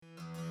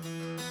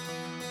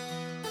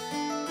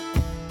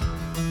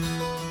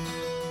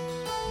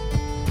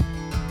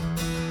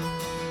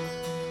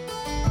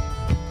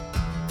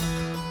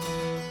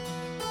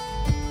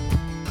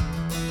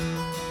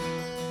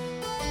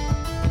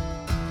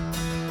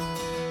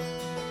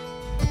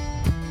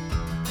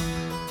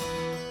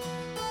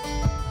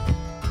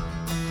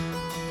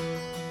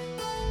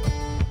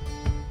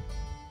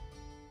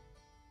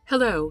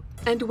Hello,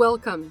 and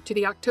welcome to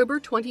the October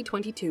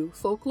 2022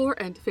 Folklore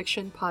and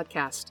Fiction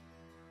Podcast.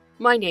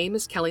 My name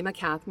is Kelly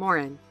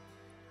McCath-Morin.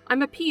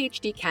 I'm a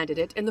PhD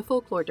candidate in the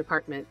Folklore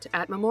Department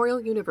at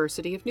Memorial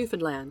University of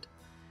Newfoundland,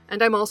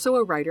 and I'm also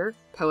a writer,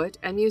 poet,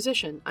 and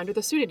musician under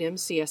the pseudonym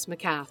C.S.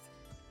 McCath.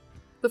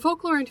 The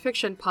Folklore and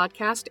Fiction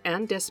Podcast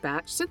and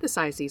Dispatch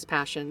synthesize these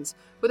passions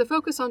with a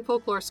focus on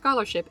folklore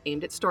scholarship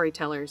aimed at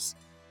storytellers.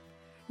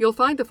 You'll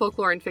find the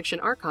Folklore and Fiction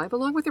archive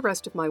along with the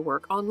rest of my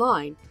work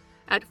online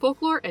at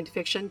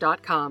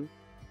folkloreandfiction.com.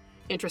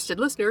 Interested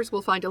listeners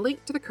will find a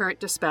link to the current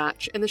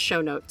dispatch in the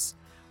show notes,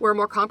 where a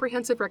more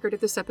comprehensive record of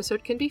this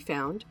episode can be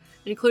found,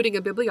 including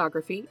a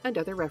bibliography and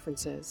other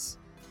references.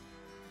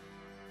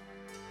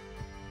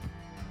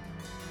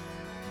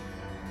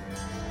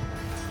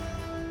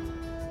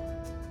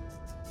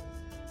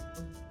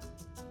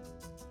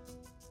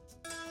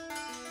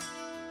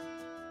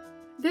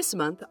 This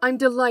month, I'm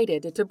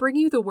delighted to bring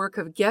you the work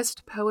of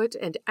guest poet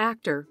and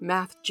actor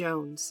Math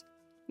Jones.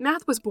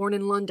 Math was born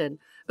in London,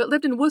 but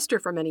lived in Worcester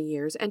for many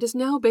years and is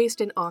now based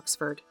in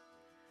Oxford.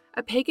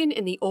 A pagan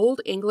in the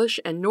Old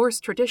English and Norse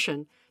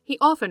tradition, he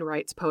often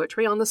writes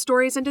poetry on the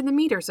stories and in the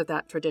meters of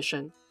that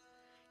tradition.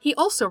 He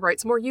also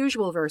writes more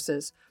usual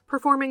verses,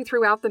 performing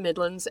throughout the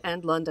Midlands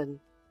and London.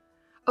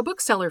 A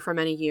bookseller for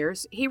many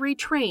years, he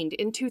retrained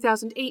in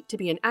 2008 to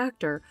be an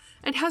actor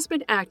and has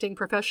been acting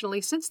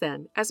professionally since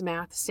then as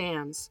Math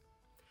Sams.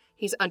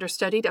 He's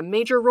understudied a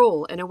major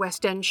role in a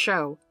West End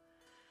show.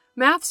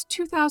 Math's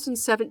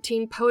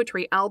 2017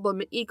 poetry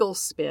album Eagle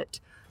Spit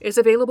is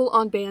available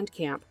on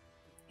Bandcamp.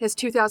 His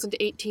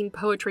 2018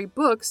 poetry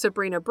book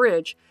Sabrina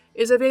Bridge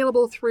is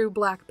available through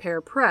Black Pear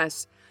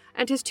Press,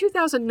 and his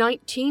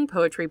 2019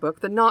 poetry book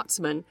The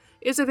Knotsman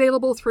is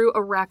available through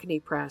Arachne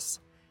Press.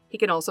 He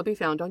can also be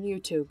found on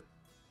YouTube.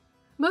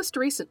 Most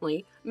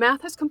recently,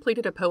 Math has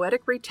completed a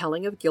poetic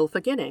retelling of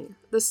Gylfaginning,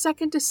 the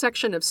second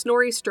section of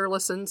Snorri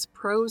Sturluson's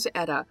Prose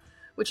Edda,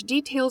 which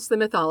details the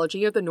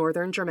mythology of the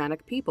northern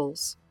Germanic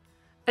peoples.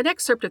 An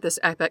excerpt of this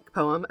epic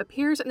poem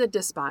appears in the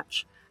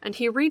Dispatch, and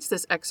he reads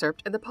this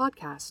excerpt in the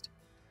podcast.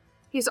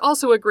 He's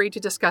also agreed to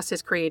discuss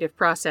his creative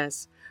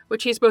process,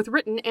 which he's both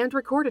written and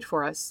recorded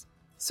for us,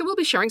 so we'll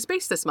be sharing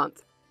space this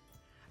month.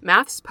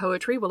 Math's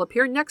poetry will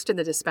appear next in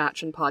the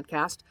Dispatch and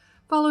podcast,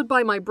 followed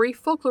by my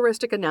brief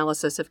folkloristic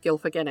analysis of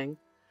Gylfaginning.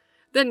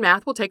 Then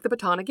Math will take the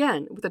baton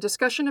again with a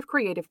discussion of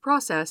creative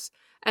process,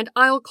 and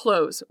I'll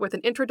close with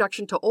an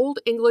introduction to Old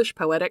English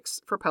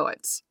poetics for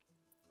poets.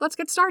 Let's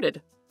get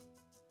started.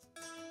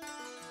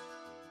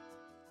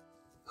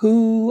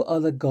 Who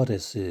are the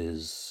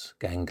goddesses?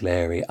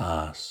 Gangleri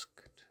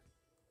asked.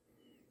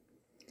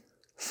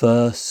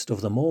 First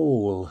of them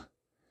all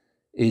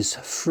is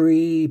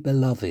Free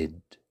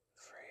Beloved,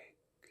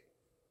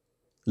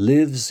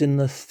 lives in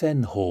the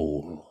Fen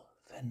Hall,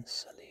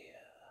 Fensalir,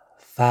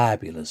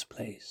 fabulous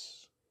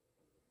place.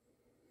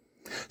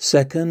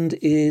 Second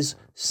is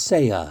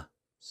Saya,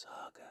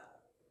 Saga,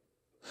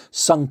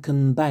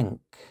 Sunken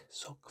Bank,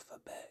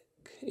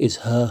 Sokfabek, is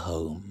her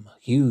home,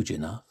 huge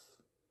enough.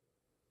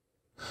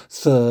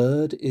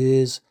 Third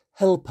is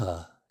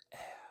Helper, Air,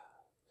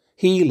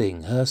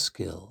 healing her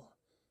skill.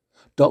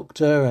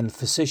 Doctor and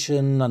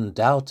physician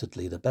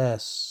undoubtedly the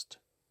best.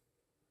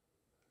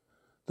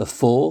 The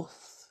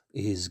fourth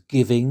is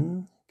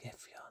Giving,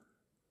 Gefjan,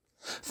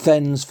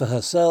 fends for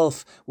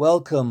herself,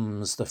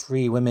 welcomes the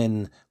free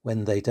women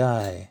when they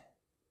die.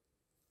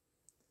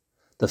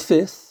 The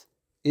fifth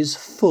is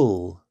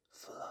Full,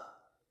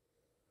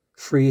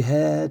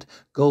 free-haired,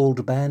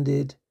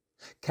 gold-banded,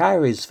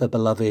 carries for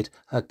beloved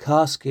her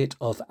casket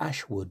of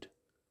ashwood,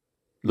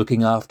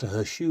 looking after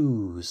her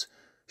shoes,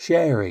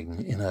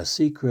 sharing in her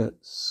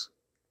secrets.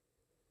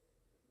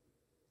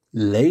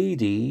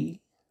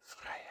 Lady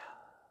Freya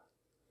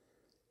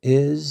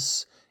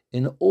is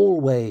in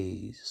all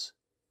ways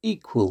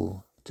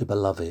equal to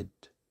beloved.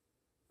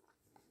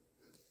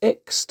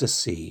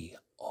 Ecstasy,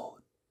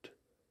 Odd,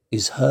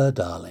 is her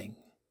darling,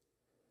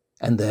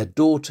 and their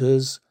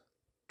daughters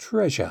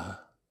treasure,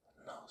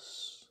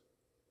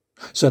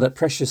 so that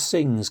precious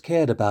things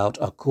cared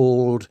about are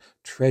called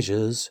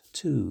treasures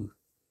too.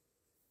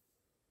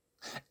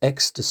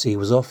 Ecstasy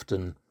was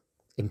often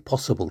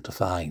impossible to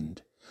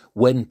find,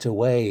 went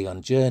away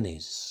on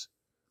journeys.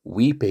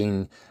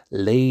 Weeping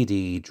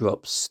lady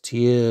drops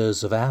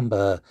tears of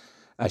amber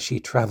as she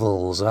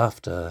travels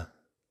after,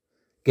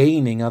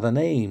 gaining other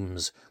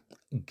names,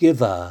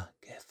 giver,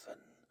 Geffen,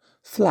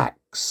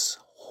 flax,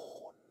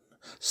 horn,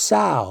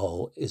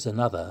 sow is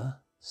another,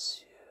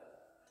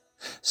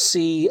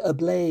 sea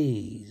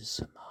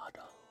ablaze,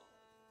 Mardo,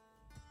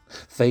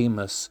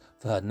 famous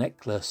for her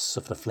necklace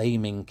of the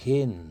flaming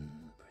kin,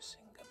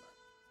 Brisingamen.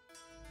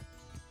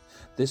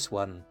 This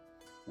one,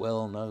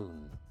 well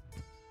known,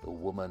 the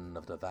woman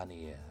of the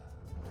Vanir.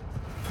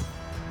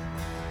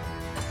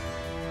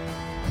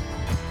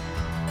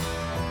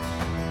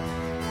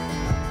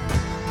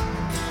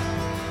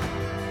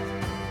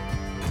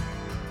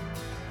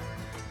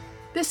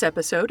 This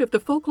episode of the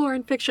Folklore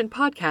and Fiction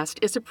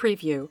Podcast is a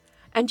preview,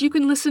 and you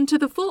can listen to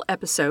the full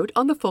episode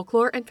on the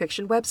Folklore and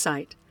Fiction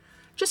website.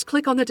 Just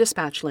click on the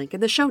dispatch link in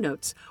the show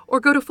notes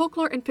or go to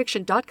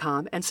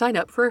folkloreandfiction.com and sign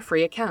up for a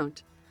free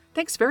account.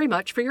 Thanks very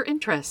much for your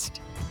interest.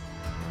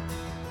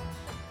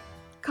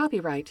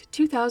 Copyright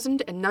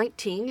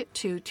 2019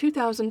 to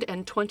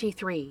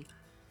 2023.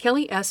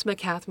 Kelly S.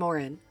 McCath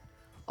Morin.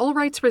 All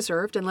rights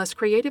reserved unless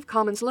Creative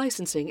Commons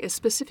licensing is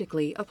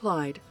specifically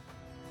applied.